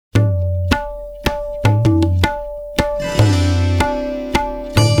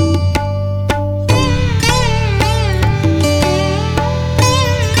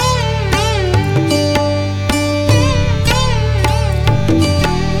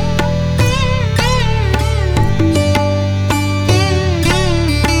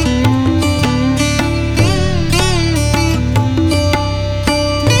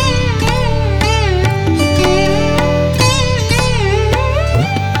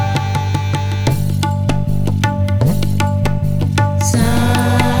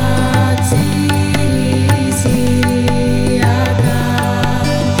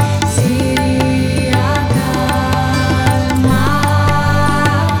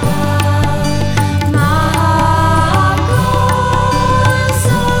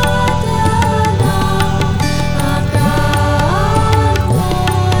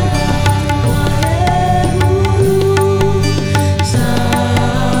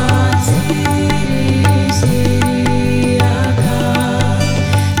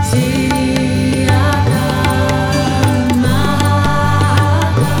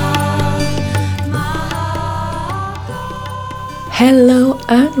Hello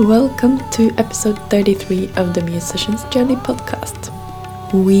and welcome to episode 33 of the Musician's Journey podcast.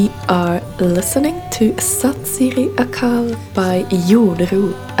 We are listening to Satsiri Akal by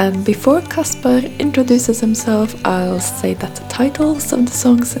Jordro, and before Caspar introduces himself, I'll say that the titles of the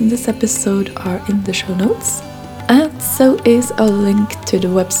songs in this episode are in the show notes, and so is a link to the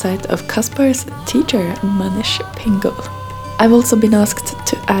website of Caspar's teacher, Manish Pingle. I've also been asked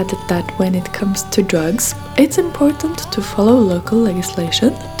to add that when it comes to drugs, it's important to follow local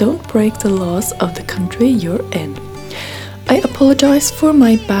legislation. Don't break the laws of the country you're in. I apologize for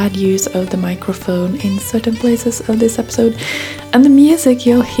my bad use of the microphone in certain places of this episode, and the music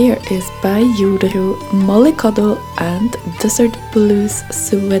you'll hear is by Jordro, Mollycoddle and Desert Blues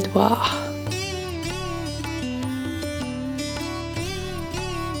Suédois.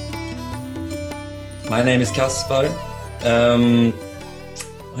 My name is Caspar. And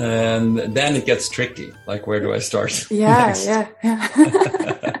then it gets tricky. Like, where do I start? Yeah.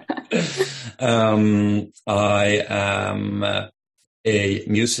 I am a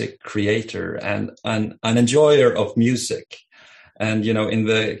music creator and an enjoyer of music. And, you know, in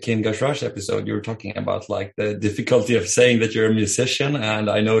the Kim Gashrash episode, you were talking about like the difficulty of saying that you're a musician. And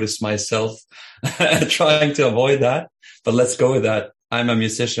I noticed myself trying to avoid that. But let's go with that. I'm a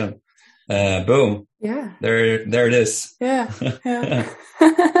musician. Boom. Yeah. There it is. Yeah.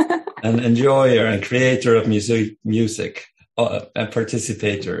 An enjoyer and creator of music, a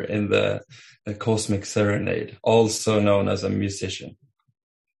participator in the Cosmic Serenade, also known as a musician.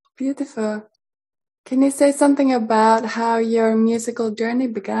 Beautiful. Can you say something about how your musical journey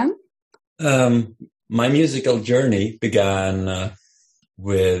began? My musical journey began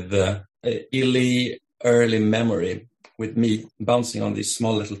with really early memory, with me bouncing on these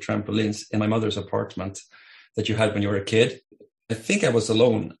small little trampolines in my mother's apartment that you had when you were a kid. I think I was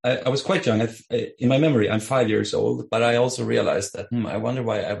alone. I was quite young. In my memory, I'm 5 years old, but I also realized that, I wonder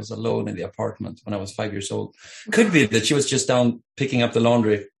why I was alone in the apartment when I was 5 years old. Could be that she was just down picking up the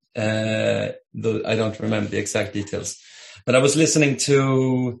laundry. Though I don't remember the exact details. But I was listening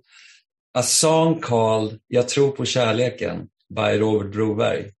to a song called Jag tror på kärleken by Robert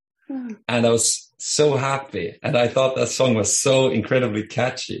Broberg. And I was so happy. And I thought that song was so incredibly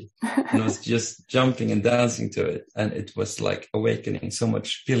catchy. And I was just jumping and dancing to it. And it was like awakening so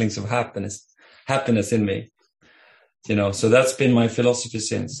much feelings of happiness in me. You know, so that's been my philosophy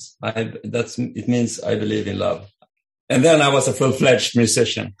since. It means I believe in love. And then I was a full-fledged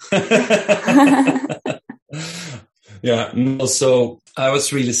musician. Yeah. Also, I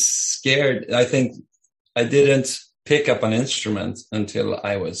was really scared. I think I didn't pick up an instrument until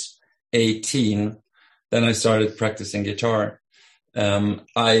I was 18. Then I started practicing guitar.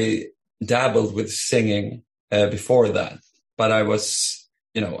 I dabbled with singing before that, but I was,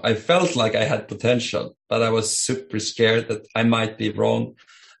 I felt like I had potential, but I was super scared that I might be wrong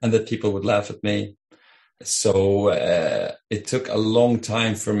and that people would laugh at me. So it took a long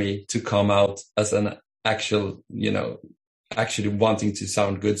time for me to come out as an actual, actually wanting to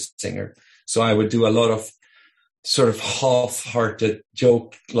sound good singer. So I would do a lot of sort of half-hearted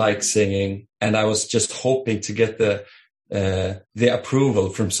joke-like singing, and I was just hoping to get the approval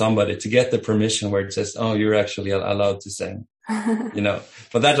from somebody, to get the permission where it says, "Oh, you're actually allowed to sing,"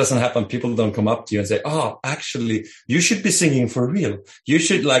 But that doesn't happen. People don't come up to you and say, "Oh, actually, you should be singing for real. You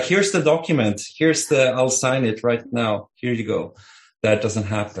should here's the document. I'll sign it right now. Here you go." That doesn't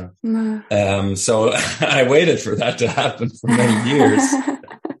happen. No. So I waited for that to happen for many years.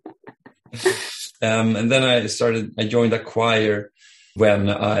 And then I joined a choir when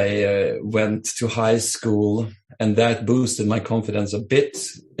I went to high school, and that boosted my confidence a bit.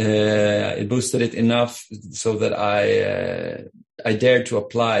 It boosted it enough so that I dared to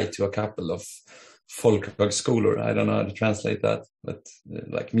apply to a couple of folkhögskolor. I don't know how to translate that, but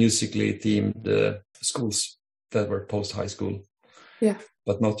like musically themed schools that were post-high school. Yeah.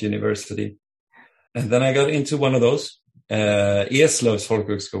 But not university. And then I got into one of those. Eslövs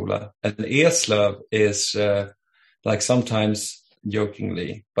folkhögskola, and Eslöv is like sometimes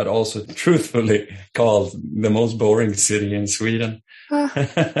jokingly but also truthfully called the most boring city in Sweden.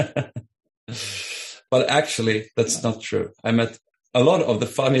 But actually that's not true. I met a lot of the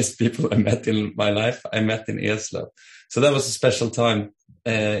funniest people I met in my life. I met in Eslöv, so that was a special time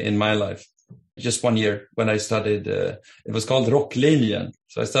in my life. Just 1 year when I studied, it was called Rocklinjen,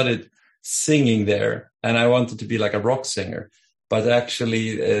 so I studied singing there, and I wanted to be like a rock singer, but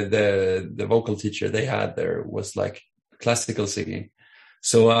actually the vocal teacher they had there was like classical singing.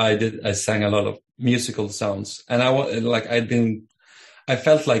 So I sang a lot of musical sounds, and I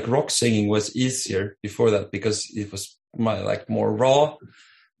felt like rock singing was easier before that because it was more raw,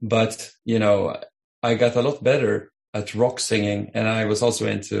 but I got a lot better at rock singing, and I was also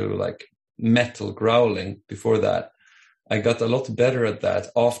into like metal growling before that. I got a lot better at that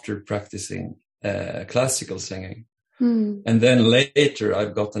after practicing classical singing. And then later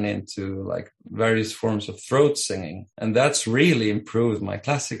I've gotten into like various forms of throat singing, and that's really improved my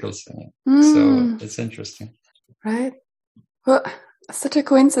classical singing. So it's interesting. Right. Well, such a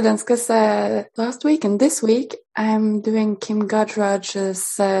coincidence, because last week and this week I'm doing Kim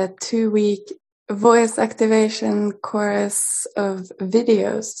Godraj's 2-week voice activation course of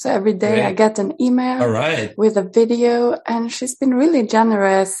videos. So every day I get an email with a video, and she's been really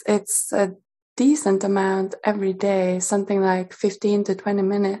generous. It's a decent amount every day, something like 15 to 20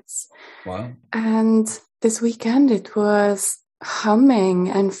 minutes. Wow. And this weekend it was humming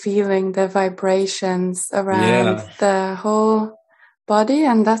and feeling the vibrations around the whole body,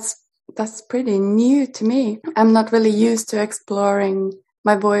 and that's pretty new to me. I'm not really used to exploring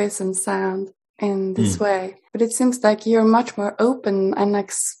my voice and sound in this way, but it seems like you're much more open and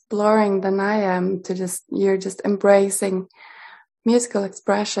exploring than I am. You're just embracing musical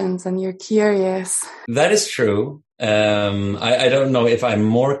expressions, and you're curious. That is true. I don't know if I'm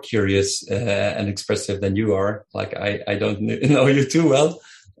more curious and expressive than you are. Like I don't know you too well,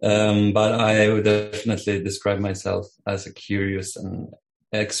 but I would definitely describe myself as a curious and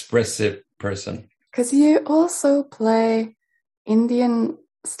expressive person. Because you also play Indian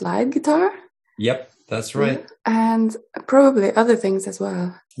slide guitar. Yep, that's right. And probably other things as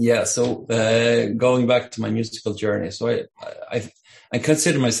well. Yeah, so going back to my musical journey, so I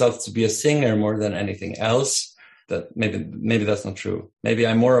consider myself to be a singer more than anything else. That maybe that's not true. Maybe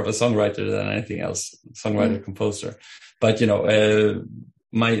I'm more of a songwriter than anything else, songwriter, composer. But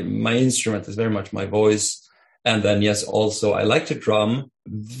my instrument is very much my voice. And then yes, also I like to drum.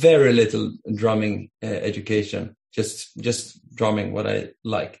 Very little drumming education. Just drumming what I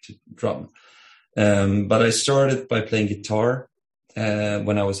like to drum. But I started by playing guitar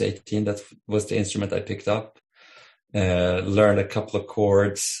when I was 18. That was the instrument I picked up, learned a couple of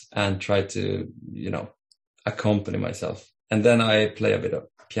chords and tried to, accompany myself. And then I play a bit of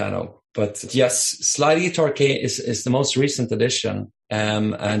piano. But yes, slide guitar is the most recent addition.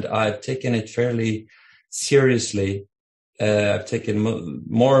 And I've taken it fairly seriously. I've taken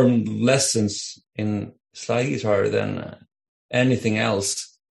more lessons in slide guitar than anything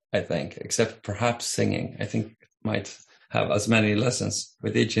else, I think, except perhaps singing. I think might have as many lessons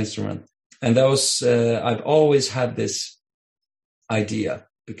with each instrument. And those, I've always had this idea,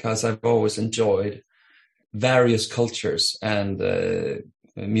 because I've always enjoyed various cultures and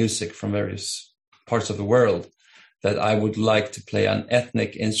music from various parts of the world, that I would like to play an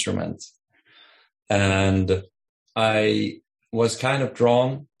ethnic instrument. And I was kind of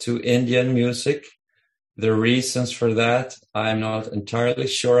drawn to Indian music. The reasons for that, I'm not entirely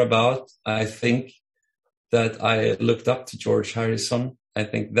sure about. I think that I looked up to George Harrison. I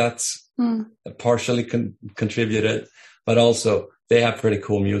think that's partially contributed, but also they have pretty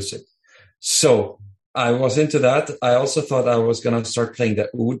cool music. So I was into that. I also thought I was going to start playing the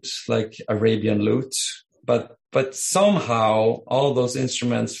oud, like Arabian lute, but somehow all those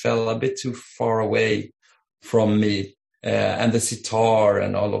instruments fell a bit too far away from me, and the sitar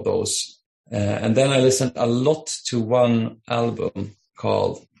and all of those. And then I listened a lot to one album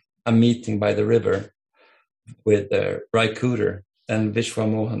called A Meeting by the River with Rai Cooder and Vishwa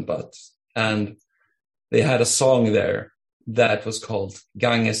Mohan Bhatt. And they had a song there that was called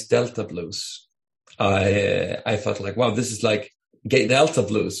Ganges Delta Blues. I thought like, wow, this is like Delta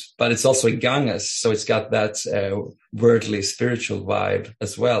Blues, but it's also Ganges. So it's got that worldly spiritual vibe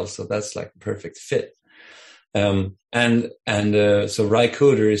as well. So that's like a perfect fit. So Rai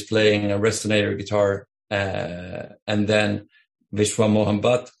Cooder is playing a resonator guitar, and then Vishwa Mohan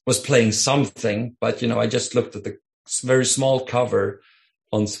Bhatt was playing something, but I just looked at the very small cover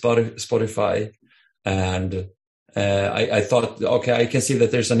on Spotify, and I thought, okay, I can see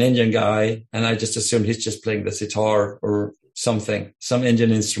that there's an Indian guy, and I just assumed he's just playing the sitar or something, some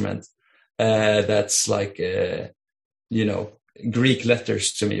Indian instrument that's like Greek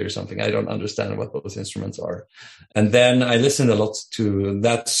letters to me or something. I don't understand what those instruments are. And then I listened a lot to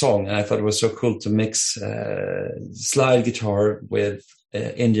that song, and I thought it was so cool to mix slide guitar with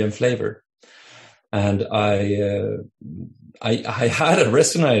Indian flavor. And I had a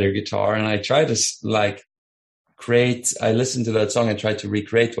resonator guitar, and I tried to I listened to that song and tried to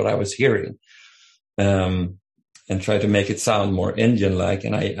recreate what I was hearing, and try to make it sound more Indian-like.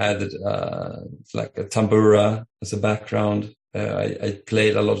 And I added like a tambura as a background. I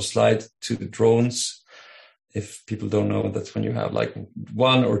played a lot of slide to the drones. If people don't know, that's when you have like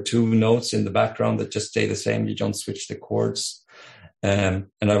one or two notes in the background that just stay the same. You don't switch the chords. And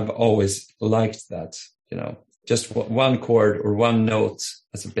I've always liked that, just one chord or one note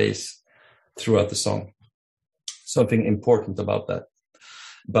as a bass throughout the song. Something important about that.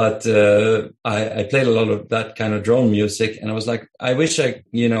 But I played a lot of that kind of drone music, and I was like, I wish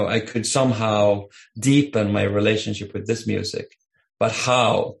I could somehow deepen my relationship with this music, but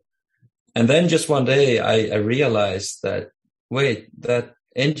how? And then just one day I realized that, wait, that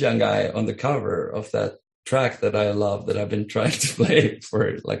Indian guy on the cover of that track that I love, that I've been trying to play for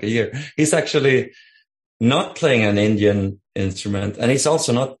like a year, he's actually not playing an Indian instrument, and he's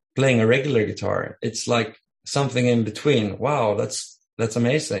also not playing a regular guitar. It's like something in between. Wow, that's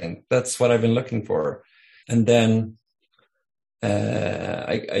amazing. That's what I've been looking for. And then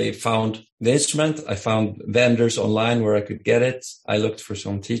I found the instrument. I found vendors online where I could get it. I looked for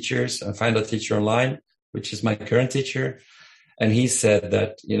some teachers and found a teacher online, which is my current teacher. And he said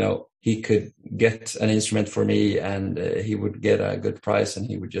that, he could get an instrument for me, and he would get a good price, and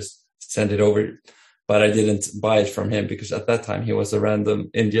he would just send it over. But I didn't buy it from him because at that time he was a random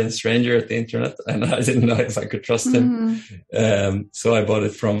Indian stranger at the internet, and I didn't know if I could trust him. So I bought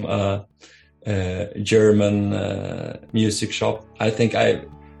it from a German music shop. I think I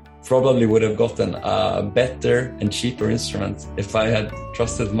probably would have gotten a better and cheaper instrument if I had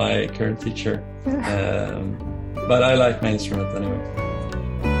trusted my current teacher. But I like my instrument anyway.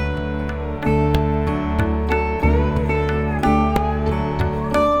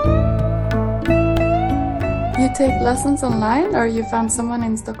 You take lessons online, or you found someone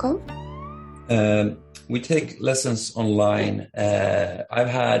in Stockholm? We take lessons online. I've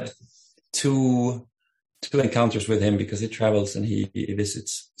had two encounters with him because he travels and he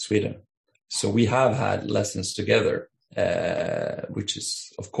visits Sweden. So we have had lessons together, which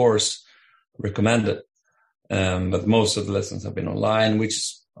is, of course, recommended. But most of the lessons have been online, which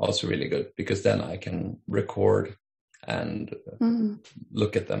is also really good because then I can record and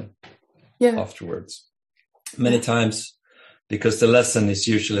look at them afterwards. Many times, because the lesson is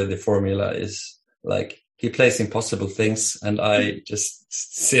usually, the formula is like he plays impossible things and I just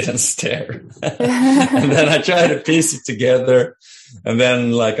sit and stare. And then I try to piece it together. And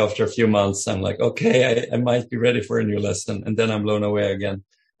then like after a few months, I'm like, okay, I might be ready for a new lesson. And then I'm blown away again.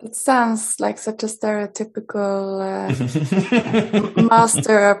 It sounds like such a stereotypical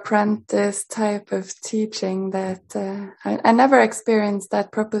master-apprentice type of teaching that I never experienced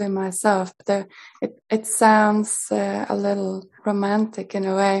that properly myself. But it sounds a little romantic in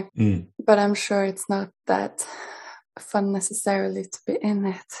a way, but I'm sure it's not that fun necessarily to be in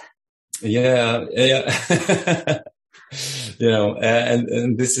it. Yeah.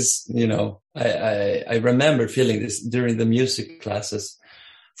 And this is, I remember feeling this during the music classes.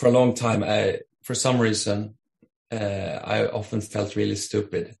 For a long time, for some reason, I often felt really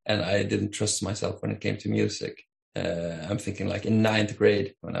stupid, and I didn't trust myself when it came to music. I'm thinking like in 9th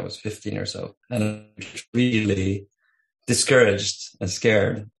grade when I was 15 or so, and I was really discouraged and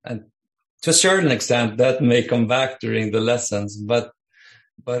scared. And to a certain extent, that may come back during the lessons, but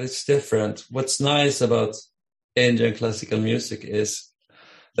it's different. What's nice about Indian classical music is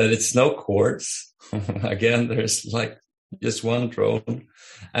that it's no chords. Again, there's like just one drone,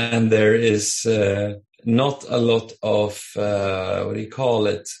 and there is not a lot of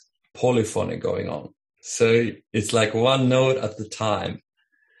polyphony going on. So it's like one note at the time,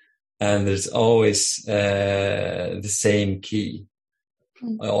 and there's always the same key,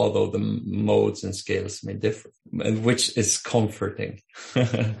 although the modes and scales may differ, which is comforting.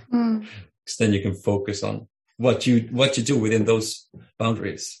 Because then you can focus on what you do within those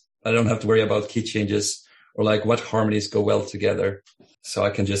boundaries. I don't have to worry about key changes or like what harmonies go well together. So I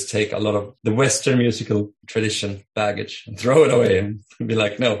can just take a lot of the Western musical tradition baggage and throw it away and be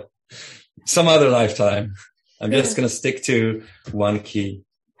like, no, some other lifetime. I'm just going to stick to one key,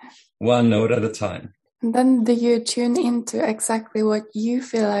 one note at a time. And then do you tune into exactly what you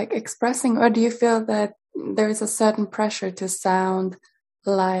feel like expressing, or do you feel that there is a certain pressure to sound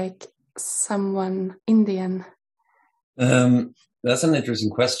like someone Indian? That's an interesting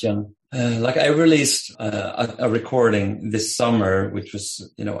question. Like I released a recording this summer, which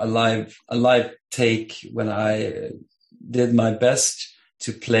was, a live take when I did my best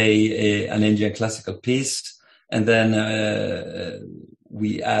to play an Indian classical piece. And then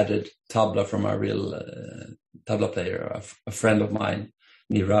we added tabla from a real tabla player, a friend of mine,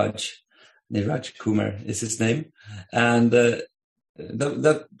 Niraj Kumar is his name. And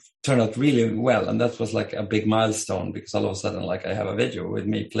that turned out really well. And that was like a big milestone because all of a sudden, like I have a video with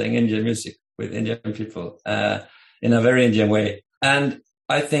me playing Indian music with Indian people in a very Indian way. And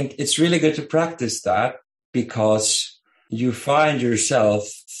I think it's really good to practice that because you find yourself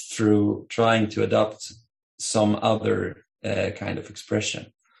through trying to adopt some other kind of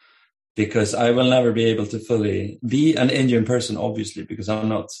expression. because I will never be able to fully be an Indian person, obviously, because I'm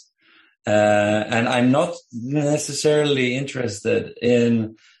not. And I'm not necessarily interested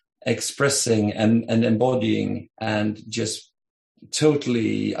in expressing and embodying and just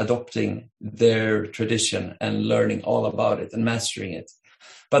totally adopting their tradition and learning all about it and mastering it.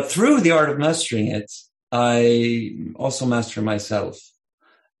 But through the art of mastering it, I also master myself,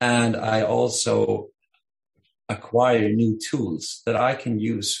 and I also acquire new tools that I can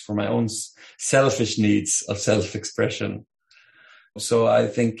use for my own selfish needs of self-expression. So I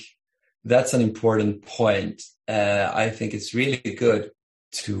think that's an important point. I think it's really good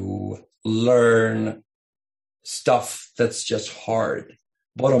to learn stuff that's just hard.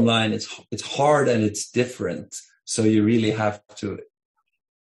 Bottom line, it's hard and it's different. So you really have to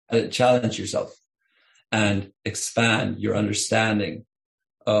challenge yourself and expand your understanding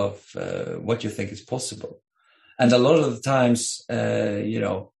of what you think is possible. And a lot of the times,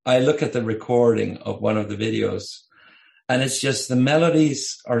 I look at the recording of one of the videos, and it's just the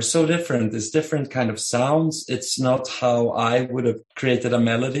melodies are so different. It's different kind of sounds. It's not how I would have created a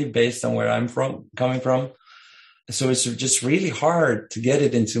melody based on where I'm coming from. So it's just really hard to get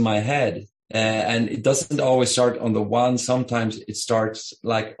it into my head. And it doesn't always start on the one. Sometimes it starts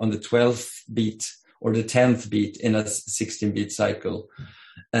like on the 12th beat or the 10th beat in a 16-beat cycle.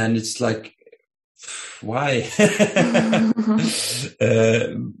 And it's like, why?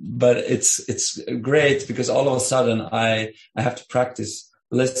 But it's great because all of a sudden I have to practice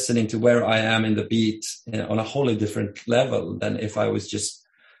listening to where I am in the beat on a wholly different level than if I was just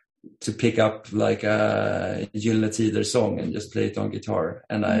to pick up like a Gyllene Tider song and just play it on guitar.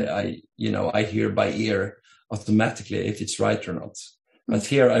 And I hear by ear automatically if it's right or not. But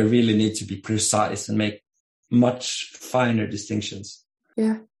here I really need to be precise and make much finer distinctions.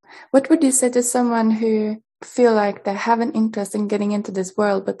 Yeah. What would you say to someone who feel like they have an interest in getting into this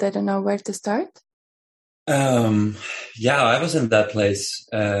world, but they don't know where to start? I was in that place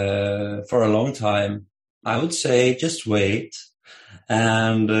for a long time. I would say just wait.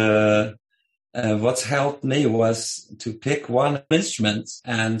 And what's helped me was to pick one instrument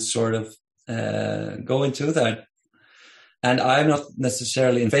and sort of go into that. And I'm not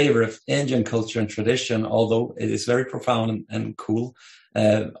necessarily in favor of Indian culture and tradition, although it is very profound and cool,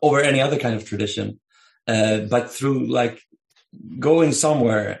 over any other kind of tradition. But through like going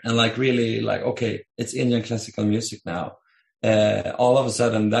somewhere and like really like, okay, it's Indian classical music now. All of a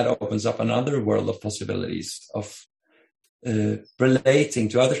sudden that opens up another world of possibilities of relating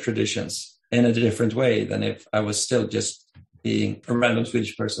to other traditions in a different way than if I was still just being a random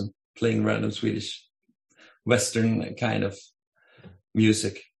Swedish person playing random Swedish Western kind of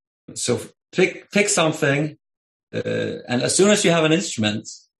music. So pick something, and as soon as you have an instrument,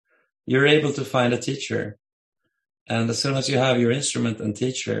 you're able to find a teacher. And as soon as you have your instrument and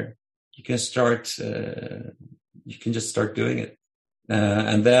teacher, you can start. You can just start doing it.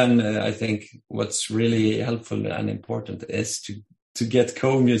 And then I think what's really helpful and important is to get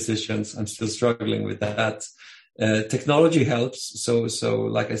co-musicians. I'm still struggling with that. Technology helps. So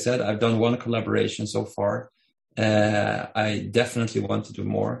like I said, I've done one collaboration so far. I definitely want to do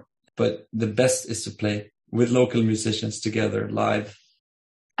more, but the best is to play with local musicians together live.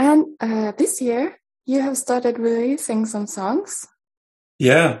 And this year you have started releasing some songs.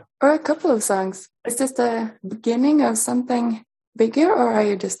 Yeah. Or a couple of songs. Is this the beginning of something bigger, or are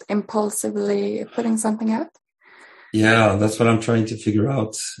you just impulsively putting something out? Yeah, that's what I'm trying to figure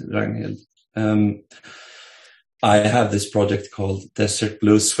out, Ragnhild. I have this project called Desert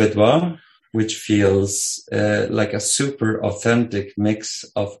Blues Suédois, which feels like a super authentic mix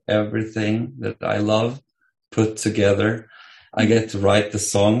of everything that I love put together. I get to write the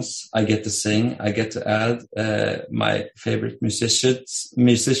songs, I get to sing, I get to add my favorite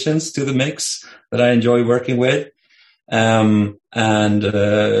musicians to the mix that I enjoy working with. And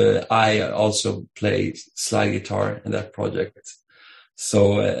I also play slide guitar in that project.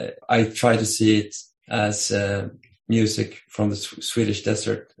 So I try to see it as music from the Swedish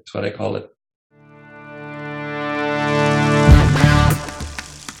desert. That's what I call it.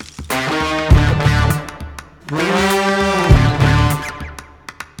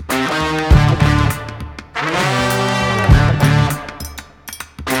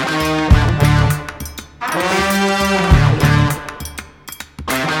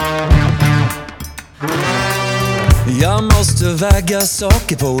 Jag måste väga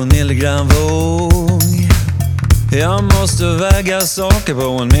saker på en milligramvåg. Jag måste väga saker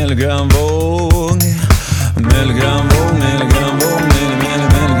på en milligramvåg. Milligramvåg, milligramvåg,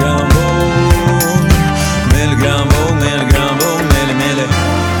 milligramvåg. Milligramvåg, milligramvåg, milli.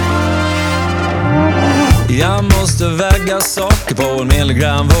 Jag måste väga saker på en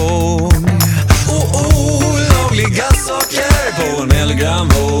milligramvåg. milligram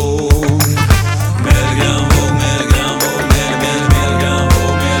våg. Milligram våg, milligram våg, milligram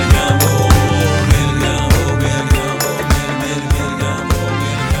våg, milligram våg, milligram våg, milligram våg,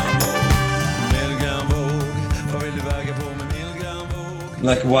 milligram våg, milligram våg. Vad vill du väga på med milligram våg?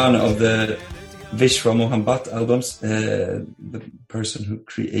 Like one of the Vishwa Mohan Bhatt albums, the person who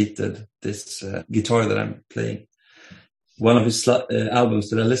created this guitar that I'm playing, one of his albums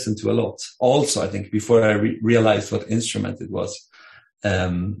that I listened to a lot. Also, I think before I realized what instrument it was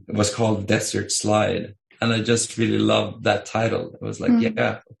called Desert Slide. And I just really loved that title. It was like,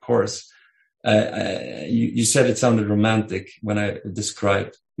 yeah, of course. You said it sounded romantic when I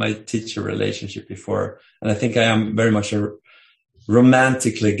described my teacher relationship before. And I think I am very much a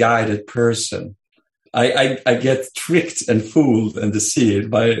romantically guided person. I get tricked and fooled and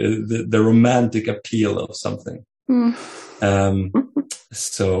deceived by the romantic appeal of something.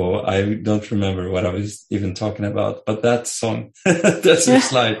 So I don't remember what I was even talking about, but that song, Desert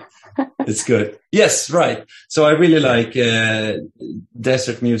Slide, it's good. Yes, right. So I really like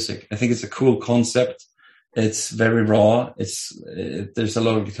desert music. I think it's a cool concept. It's very raw. There's a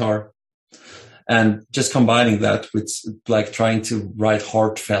lot of guitar. And just combining that with like trying to write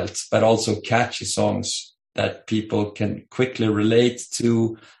heartfelt, but also catchy songs that people can quickly relate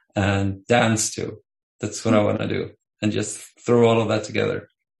to and dance to. That's what I want to do. And just throw all of that together.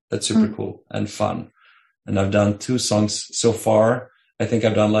 That's super cool and fun. And I've done 2 songs so far. I think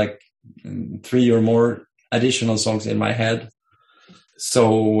I've done like 3 or more additional songs in my head.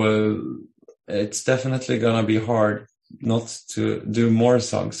 So it's definitely going to be hard not to do more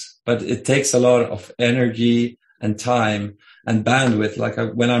songs, but it takes a lot of energy and time and bandwidth. Like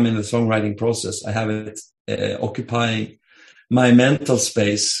when I'm in the songwriting process, I have it occupying my mental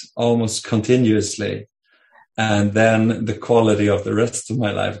space almost continuously. And then the quality of the rest of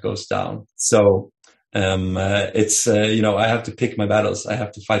my life goes down. So it's, I have to pick my battles. I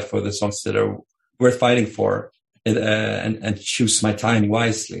have to fight for the songs that are worth fighting for and choose my time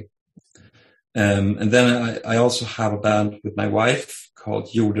wisely. And then I also have a band with my wife called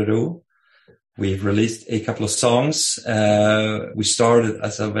Jordero. We've released a couple of songs. We started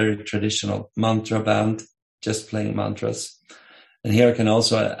as a very traditional mantra band, just playing mantras. And here I can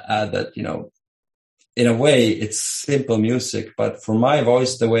also add that, in a way it's simple music, but for my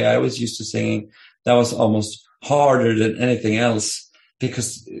voice, the way I was used to singing, that was almost harder than anything else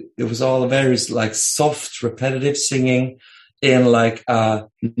because it was all very like soft, repetitive singing in like a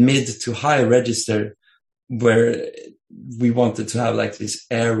mid to high register where we wanted to have like this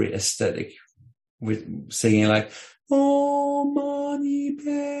airy aesthetic with singing like, oh, money,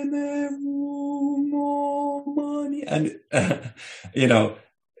 baby, oh, money. And,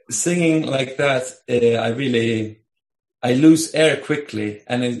 singing like that, I lose air quickly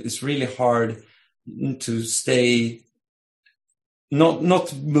and it's really hard to stay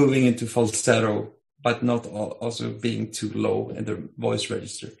not moving into falsetto, but not also being too low in the voice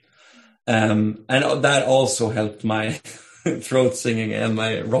register. And that also helped my throat singing and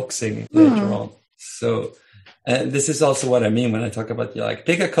my rock singing later on. So this is also what I mean when I talk about like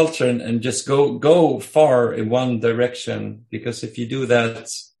pick a culture and just go far in one direction, because if you do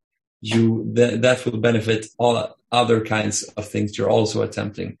that, that will benefit all other kinds of things you're also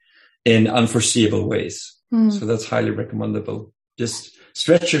attempting in unforeseeable ways. So that's highly recommendable. Just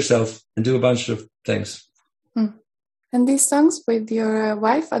stretch yourself and do a bunch of things. And these songs with your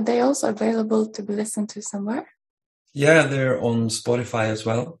wife, are they also available to be listened to somewhere? Yeah, they're on Spotify as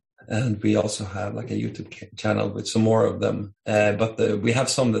well. And we also have like a YouTube channel with some more of them. But we have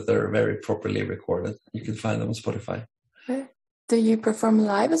some that are very properly recorded. You can find them on Spotify. Okay. Do you perform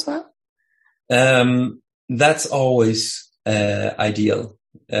live as well? That's always ideal.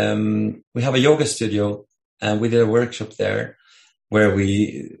 We have a yoga studio and we did a workshop there where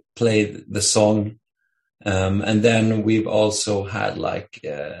we played the song. And then we've also had like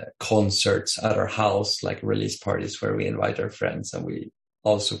concerts at our house, like release parties where we invite our friends and we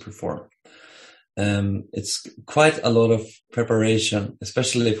also perform. It's quite a lot of preparation,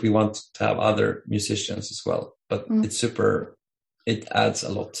 especially if we want to have other musicians as well. But it adds a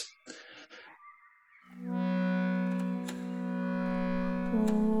lot.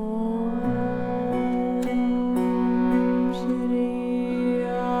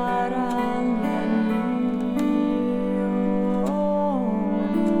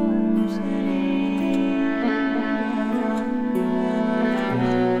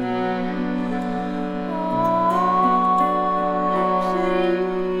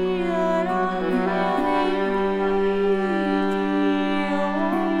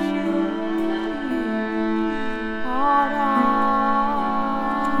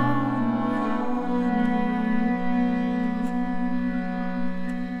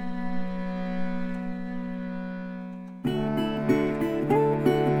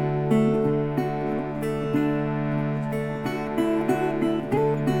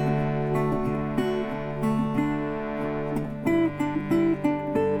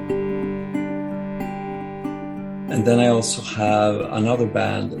 And then I also have another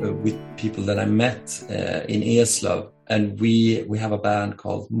band with people that I met in Eslöv, and we have a band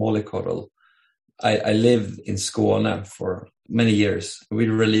called Mollycoddle. I lived in Skåne for many years. We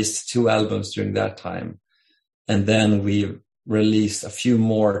released 2 albums during that time, and then we released a few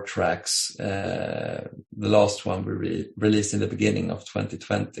more tracks. The last one we released in the beginning of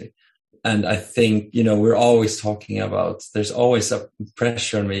 2020. And I think, we're always talking about, there's always a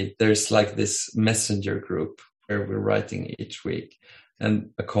pressure on me. There's like this messenger group where we're writing each week,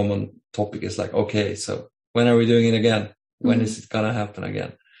 and a common topic is like, okay, so when are we doing it again? When is it going to happen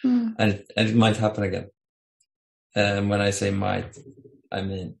again? And it might happen again. And when I say might, I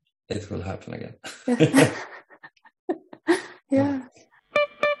mean, it will happen again. Yeah.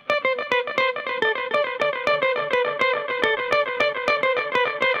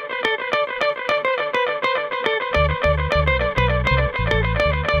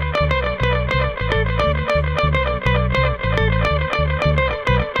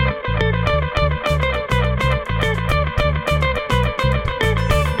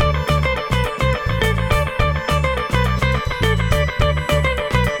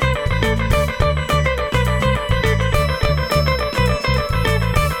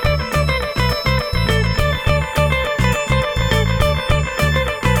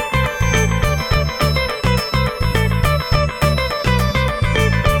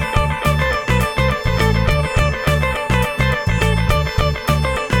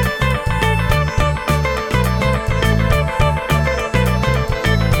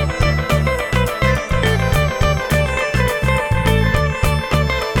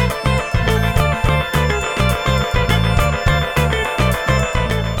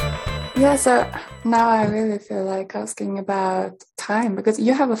 Yeah, so now I really feel like asking about time, because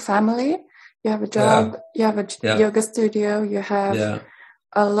you have a family, you have a job, you have a yoga studio, you have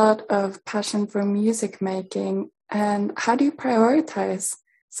a lot of passion for music making. And how do you prioritize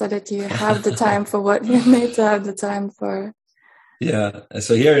so that you have the time for what you need to have the time for? Yeah,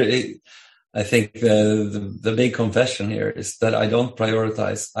 so here I think the big confession here is that I don't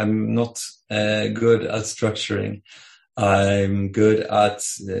prioritize. I'm not good at structuring. I'm good at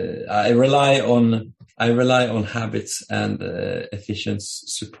I rely on habits and efficient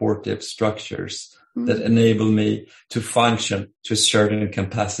supportive structures that enable me to function to a certain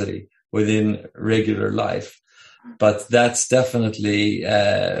capacity within regular life. But that's definitely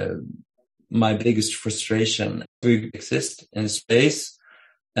my biggest frustration. We exist in space,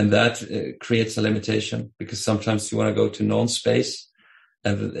 and that creates a limitation, because sometimes you want to go to non-space,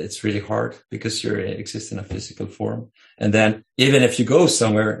 and it's really hard because you exist in a physical form. And then even if you go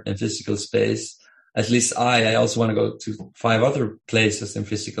somewhere in physical space, at least I also want to go to 5 other places in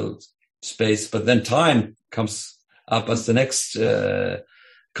physical space, but then time comes up as the next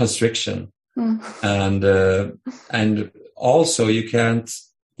constriction. And also you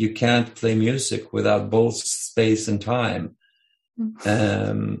can't play music without both space and time.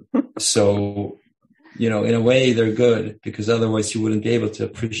 So, in a way they're good, because otherwise you wouldn't be able to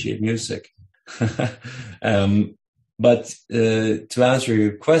appreciate music. But to answer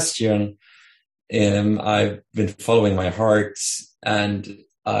your question, I've been following my heart, and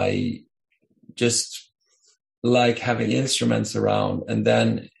I just like having instruments around, and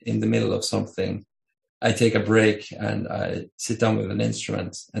then in the middle of something, I take a break and I sit down with an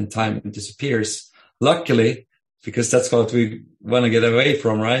instrument, and time disappears. Luckily, because that's what we want to get away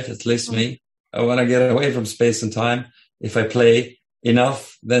from, right? At least me. I want to get away from space and time. If I play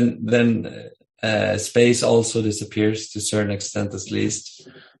enough, then space also disappears to a certain extent, at least.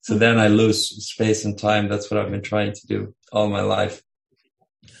 So then I lose space and time. That's what I've been trying to do all my life.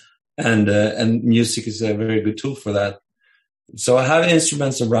 And music is a very good tool for that. So I have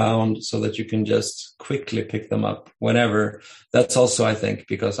instruments around so that you can just quickly pick them up whenever. That's also, I think,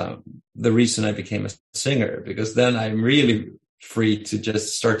 because the reason I became a singer, because then I'm really free to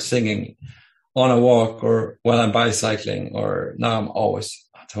just start singing on a walk or while I'm bicycling, or now I'm always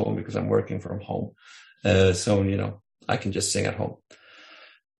at home because I'm working from home. So, I can just sing at home.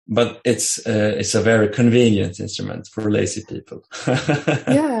 But it's a very convenient instrument for lazy people.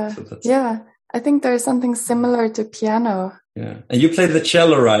 Yeah. I think there's something similar to piano. Yeah. And you play the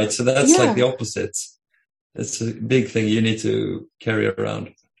cello, right? So that's like the opposite. It's a big thing you need to carry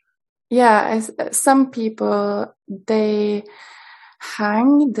around. Yeah. Some people, they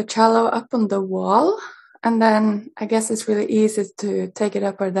hang the cello up on the wall, and then I guess it's really easy to take it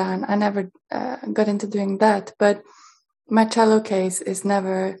up or down. I never got into doing that, but my cello case is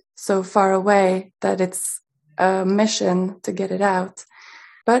never so far away that it's a mission to get it out.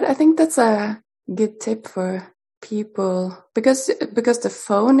 But I think that's a good tip for people, because the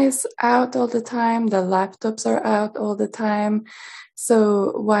phone is out all the time, the laptops are out all the time,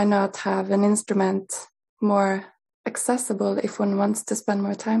 so why not have an instrument more accessible if one wants to spend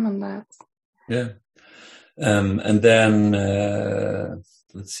more time on that? Yeah. And then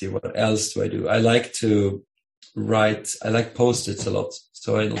let's see, what else do I do? I like to write. I like post-its a lot,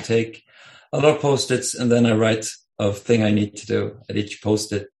 so I'll take a lot of post-its and then I write a thing I need to do at each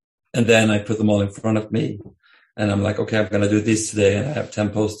post-it, and then I put them all in front of me. And I'm like, okay, I'm going to do this today. And I have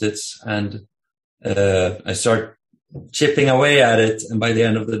 10 post-its and I start chipping away at it. And by the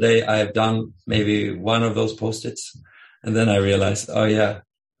end of the day, I have done maybe one of those post-its. And then I realize, oh yeah,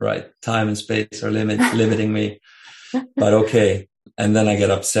 right. Time and space are limiting me, but okay. And then I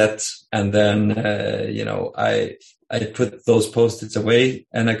get upset. And then, I put those post-its away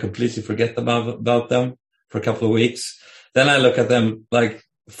and I completely forget about them for a couple of weeks. Then I look at them like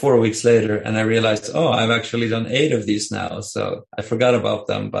 4 weeks later and I realized, oh, I've actually done 8 of these now. So I forgot about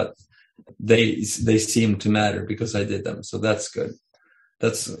them, but they seem to matter because I did them. So that's good.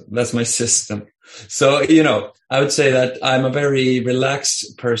 That's my system. So, I would say that I'm a very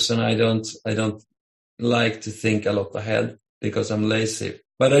relaxed person. I don't like to think a lot ahead because I'm lazy,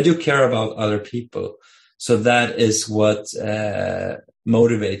 but I do care about other people. So that is what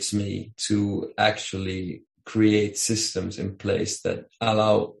motivates me to actually create systems in place that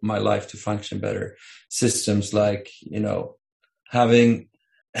allow my life to function better. Systems like, having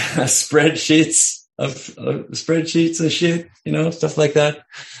spreadsheets and shit, stuff like that.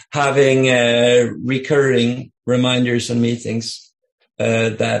 Having recurring reminders and meetings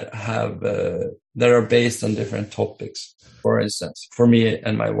that are based on different topics. For instance, for me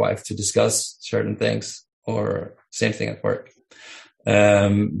and my wife to discuss certain things, or same thing at work,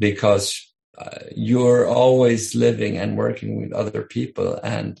 because you're always living and working with other people,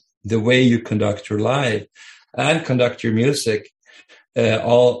 and the way you conduct your life and conduct your music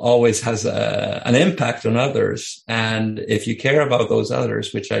always has an impact on others. And if you care about those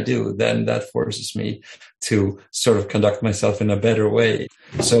others, which I do, then that forces me to sort of conduct myself in a better way.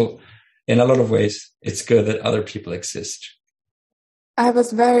 So in a lot of ways, it's good that other people exist. I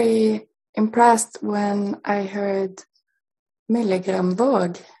was very impressed when I heard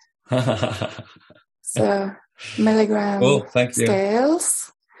milligramvåg. So milligram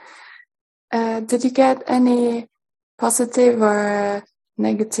scales. Did you get any positive or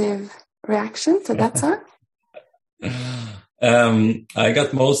negative reaction to that song? I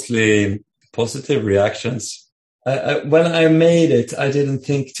got mostly positive reactions. When I made it, I didn't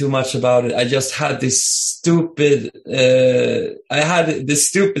think too much about it. I just had this stupid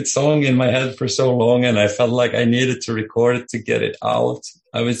song in my head for so long, and I felt like I needed to record it to get it out.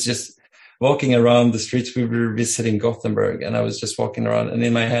 I was just walking around the streets. We were visiting Gothenburg, and I was just walking around, and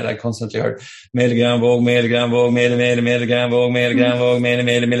in my head, I constantly heard milligramvåg, milligramvåg, milligramvåg, milligramvåg,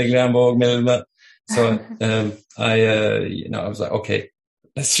 milligramvåg. So I was like, okay,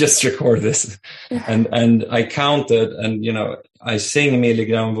 let's just record this. And I counted, and I sing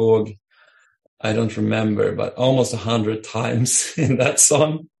milligramvåg, I don't remember, but almost 100 times in that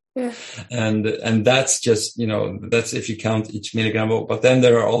song. Yeah. And that's just, that's if you count each milligramvåg. But then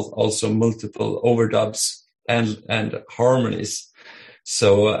there are also multiple overdubs and harmonies.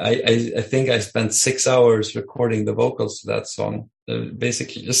 So I think I spent 6 hours recording the vocals to that song,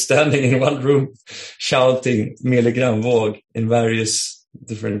 basically just standing in one room shouting milligramvåg in various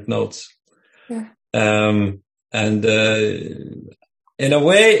different notes. Yeah. And in a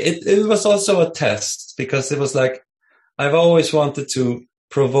way, it was also a test, because it was like, I've always wanted to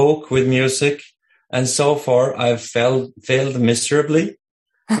provoke with music, and so far I've failed miserably,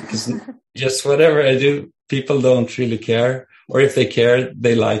 because just whatever I do, people don't really care, or if they care,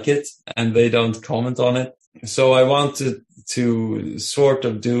 they like it and they don't comment on it. So I wanted to sort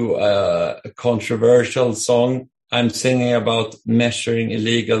of do a controversial song. I'm singing about measuring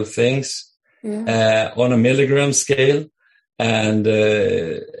illegal things on a milligram scale, and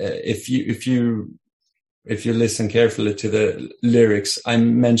if you listen carefully to the lyrics,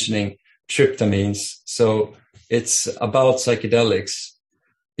 I'm mentioning tryptamines. So it's about psychedelics,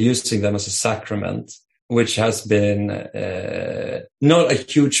 using them as a sacrament, which has been not a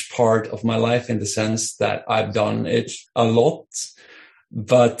huge part of my life in the sense that I've done it a lot,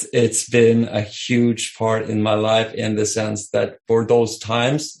 but it's been a huge part in my life in the sense that for those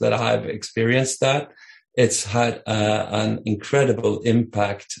times that I've experienced that, it's had an incredible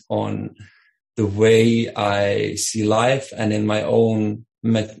impact on the way I see life and in my own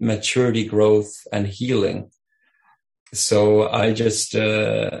maturity, growth, and healing. So I just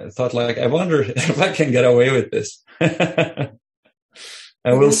thought, like, I wonder if I can get away with this.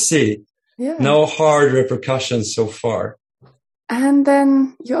 And we'll see. No hard repercussions so far. And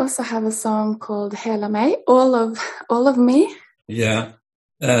then you also have a song called Hela mig, all of me. Yeah.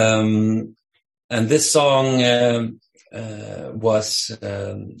 And this song was,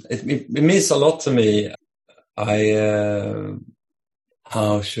 it means a lot to me.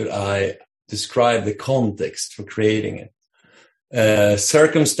 How should I describe the context for creating it?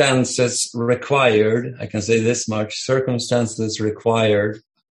 Circumstances required, I can say this much, circumstances required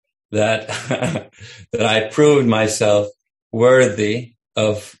that that I proved myself worthy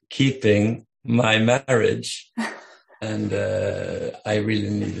of keeping my marriage, and I really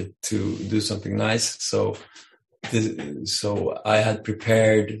needed to do something nice. So I had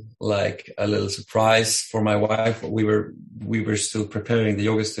prepared like a little surprise for my wife. We were still preparing the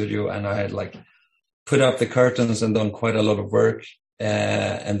yoga studio, and I had like put up the curtains and done quite a lot of work.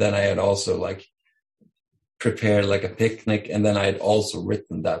 And then I had also like prepared like a picnic, and then I had also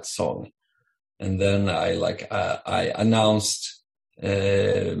written that song. And then I announced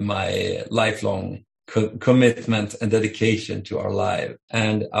my lifelong commitment and dedication to our life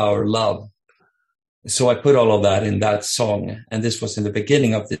and our love. So I put all of that in that song, and this was in the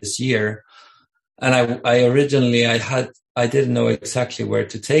beginning of this year. And I originally didn't know exactly where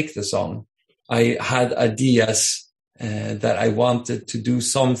to take the song. I had ideas that I wanted to do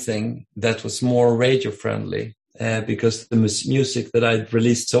something that was more radio friendly, because the music that I'd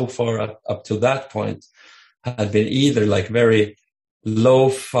released so far up to that point had been either like very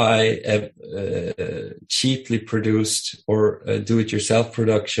lo-fi, cheaply produced, or do-it-yourself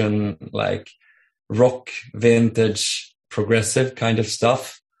production, like rock, vintage, progressive kind of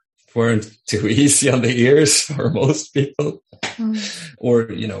stuff. Weren't too easy on the ears for most people. Or,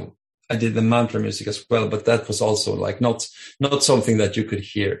 I did the mantra music as well, but that was also like not something that you could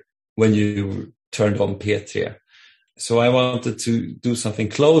hear when you turned on P3. So I wanted to do something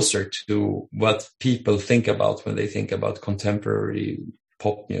closer to what people think about when they think about contemporary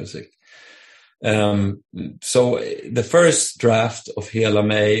pop music. So the first draft of Hela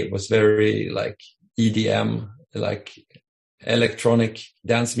mig was very like EDM, like electronic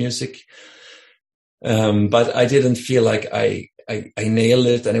dance music. But I didn't feel like I nailed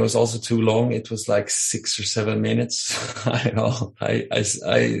it, and it was also too long. It was like 6 or 7 minutes. I know.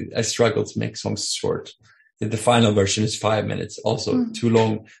 I struggled to make songs short. The final version is 5 minutes, also too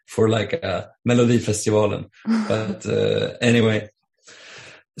long for like a Melodifestivalen. But anyway,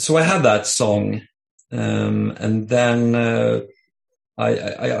 so I had that song, and then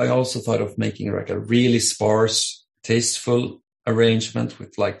I also thought of making like a really sparse, tasteful arrangement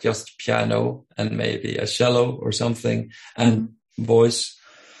with like just piano and maybe a cello or something and voice.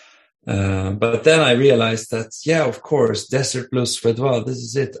 But then I realized that, yeah, of course, Desert Blues Suédois, this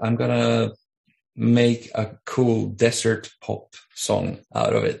is it. I'm going to make a cool desert pop song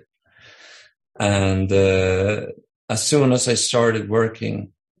out of it. And as soon as I started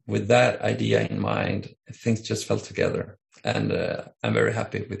working with that idea in mind, things just fell together. And I'm very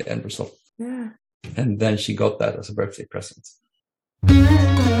happy with the end result. Yeah. And then she got that as a birthday present.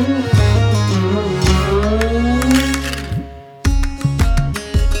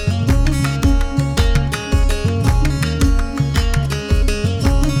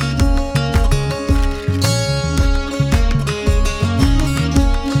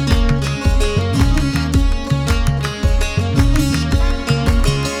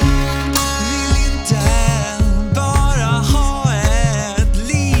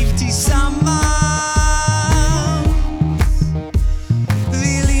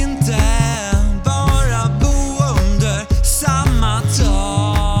 Vill inte bara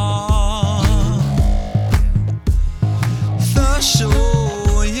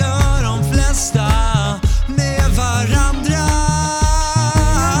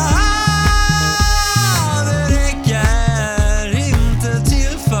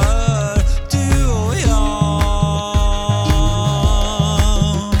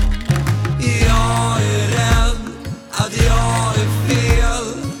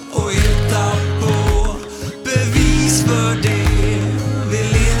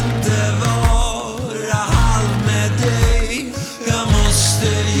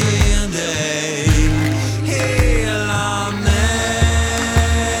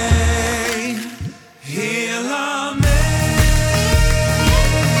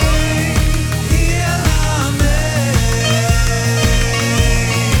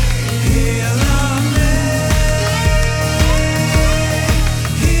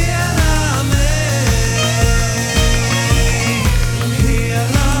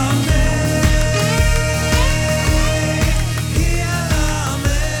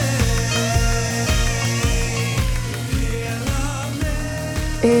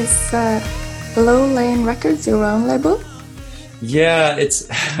Is Low Lane Records your own label? Yeah, it's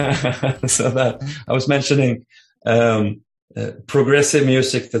so that I was mentioning progressive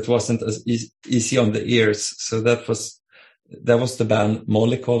music that wasn't as easy on the ears. So that was the band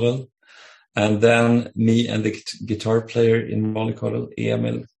Mollycoddle, and then me and the guitar player in Mollycoddle,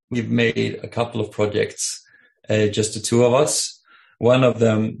 Emil, we've made a couple of projects, just the two of us. One of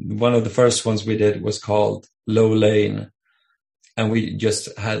the first ones we did was called Low Lane, and we just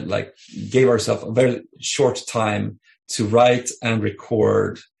gave ourselves a very short time to write and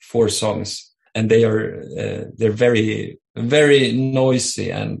record 4 songs, and they're very, very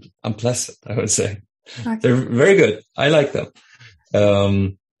noisy and unpleasant, I would say. Okay. They're very good. I like them.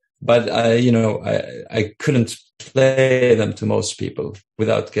 But I couldn't play them to most people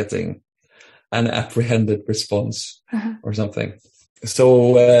without getting an apprehended response or something.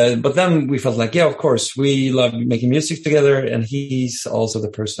 So, but then we felt like, yeah, of course, we love making music together. And he's also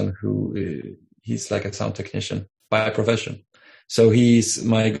the person who, he's like a sound technician by profession. So he's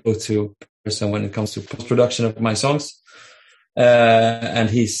my go-to person when it comes to post-production of my songs.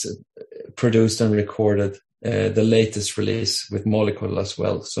 And he's produced and recorded the latest release with Mollycoddle as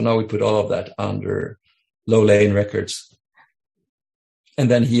well. So now we put all of that under Low Lane Records. And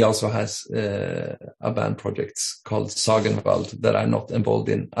then he also has a band project called Sagenwald that I'm not involved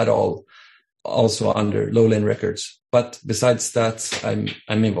in at all, also under Low Lane Records. But besides that,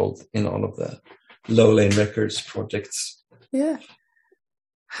 I'm involved in all of the Low Lane Records projects. Yeah.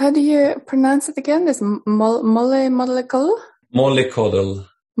 How do you pronounce it again? This Mollycoddle? Mollycoddle.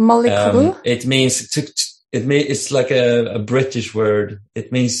 Mollycoddle? It means it's like a British word.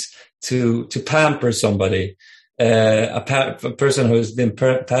 It means to pamper somebody. A person who's been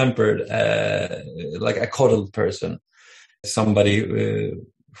pampered, like a coddled person, somebody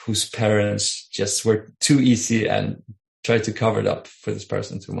whose parents just were too easy and tried to cover it up for this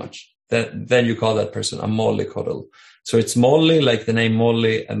person too much. Then you call that person a mollycoddle. So it's Molly, like the name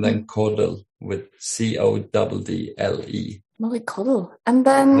Molly, and then coddle with C-O-D-D-L-E. Mollycoddle. And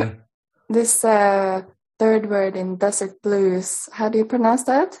then this third word in Desert Blues, how do you pronounce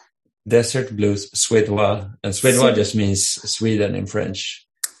that? Desert Blues, Suédois. And Suédois just means Sweden in French.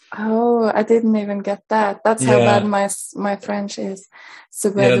 Oh, I didn't even get that. That's how bad my French is.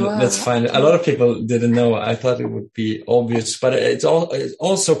 Suédois. Yeah, that's fine. A lot of people didn't know. I thought it would be obvious, but it's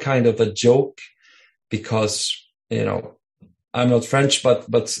also kind of a joke because, I'm not French,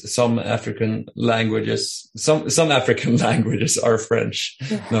 but some African languages, some African languages are French.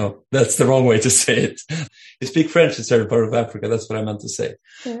 Yeah. No, that's the wrong way to say it. You speak French in certain part of Africa. That's what I meant to say.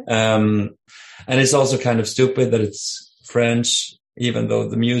 Yeah. And it's also kind of stupid that it's French, even though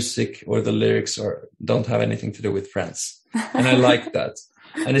the music or the lyrics don't have anything to do with France. And I like that.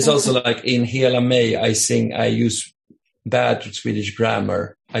 And it's also like in Hela mig, I use bad Swedish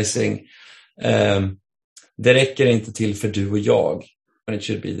grammar. I sing, det räcker inte till för du och jag. When it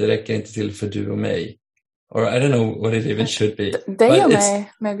should be, det räcker inte till för du och mig. Or I don't know what it even should be. Dig och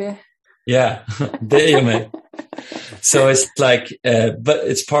mig, maybe. Yeah, dig och mig. So it's like, but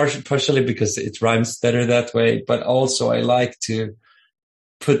it's partially because it rhymes better that way. But also I like to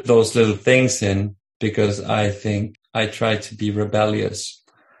put those little things in because I think I try to be rebellious.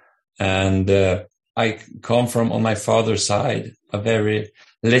 And I come from, on my father's side, a very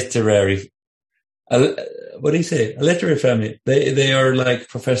literary what do you say? A literary family. They are like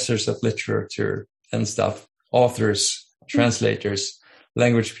professors of literature and stuff, authors, translators,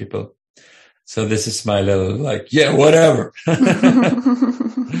 language people. So this is my little whatever.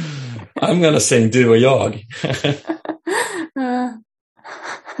 I'm gonna sing Du och jag.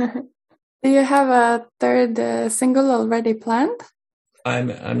 Do you have a third single already planned?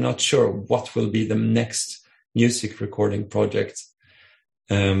 I'm not sure what will be the next music recording project.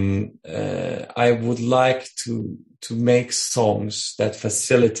 I would like to make songs that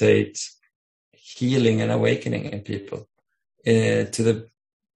facilitate healing and awakening in people to the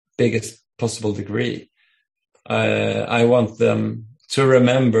biggest possible degree. I want them to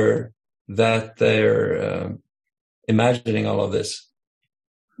remember that they're imagining all of this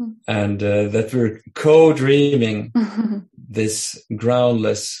and that we're co-dreaming this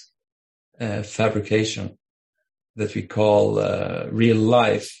groundless fabrication that we call real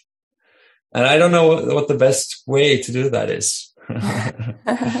life. And I don't know what the best way to do that is.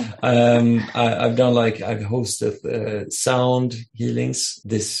 I've hosted sound healings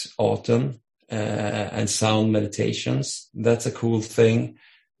this autumn and sound meditations. That's a cool thing.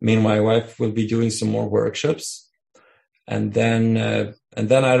 Me and my wife will be doing some more workshops. And then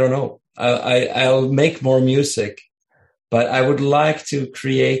I don't know. I'll make more music, but I would like to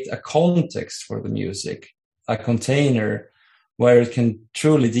create a context for the music. A container where it can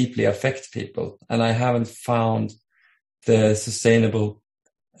truly deeply affect people. And I haven't found the sustainable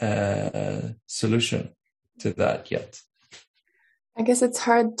solution to that yet. I guess it's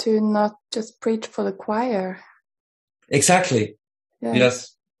hard to not just preach for the choir. Exactly. Yeah.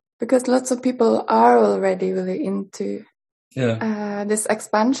 Yes. Because lots of people are already really into this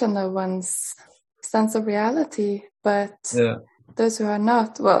expansion of one's sense of reality. But those who are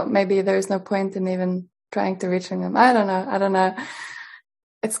not, well, maybe there's no point in even trying to reach them. I don't know.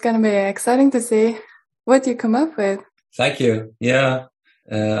 It's going to be exciting to see what you come up with. Thank you. Yeah.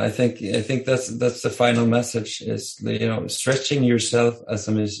 I think that's the final message is, stretching yourself as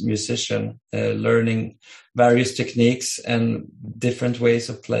a musician, learning various techniques and different ways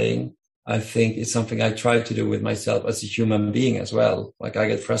of playing. I think is something I try to do with myself as a human being as well. Like I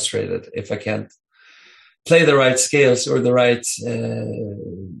get frustrated if I can't play the right scales or the right,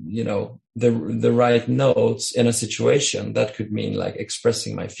 the right notes in a situation. That could mean like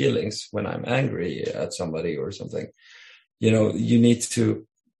expressing my feelings when I'm angry at somebody or something. You need to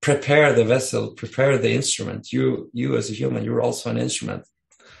prepare the vessel, prepare the instrument. You as a human, you're also an instrument.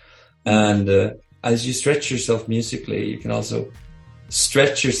 And as you stretch yourself musically, you can also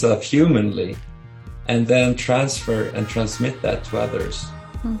stretch yourself humanly and then transfer and transmit that to others.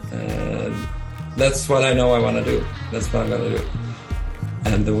 And that's what I know I want to do. That's what I'm going to do.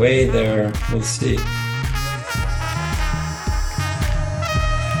 And the way there, we'll see.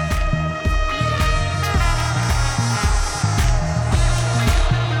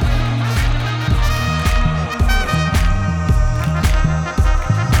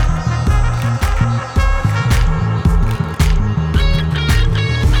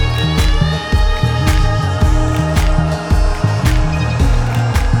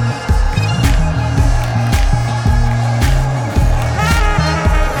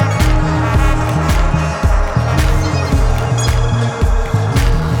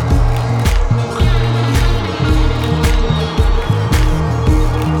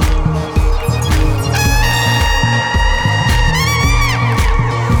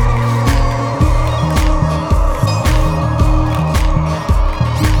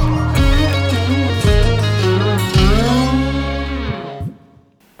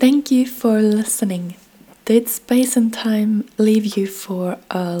 Thank you for listening. Did space and time leave you for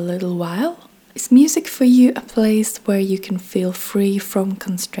a little while? Is music for you a place where you can feel free from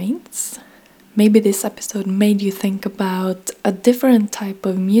constraints? Maybe this episode made you think about a different type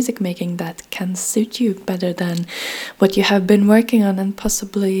of music making that can suit you better than what you have been working on and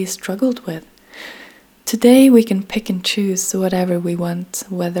possibly struggled with. Today we can pick and choose whatever we want,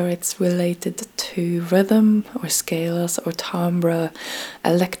 whether it's related to rhythm or scales or timbre,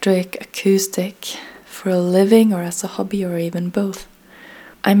 electric, acoustic, for a living or as a hobby or even both.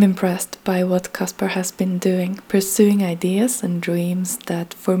 I'm impressed by what Caspar has been doing, pursuing ideas and dreams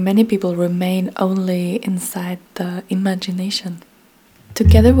that for many people remain only inside the imagination.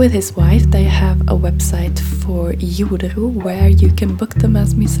 Together with his wife, they have a website for Jordro where you can book them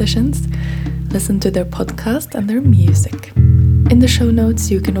as musicians, listen to their podcast and their music. In the show notes,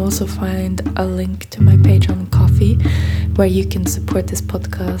 you can also find a link to my page on Ko-fi, where you can support this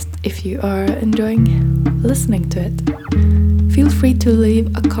podcast if you are enjoying listening to it. Feel free to leave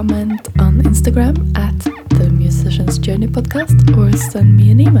a comment on Instagram at the Musician's Journey Podcast or send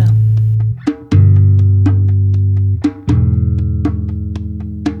me an email.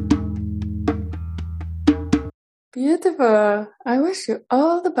 Beautiful. I wish you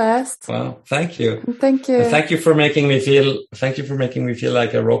all the best. Well, thank you. Thank you. And thank you for making me feel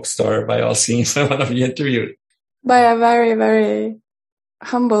like a rock star by asking someone of you interviewed. By a very, very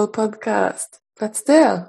humble podcast, but still.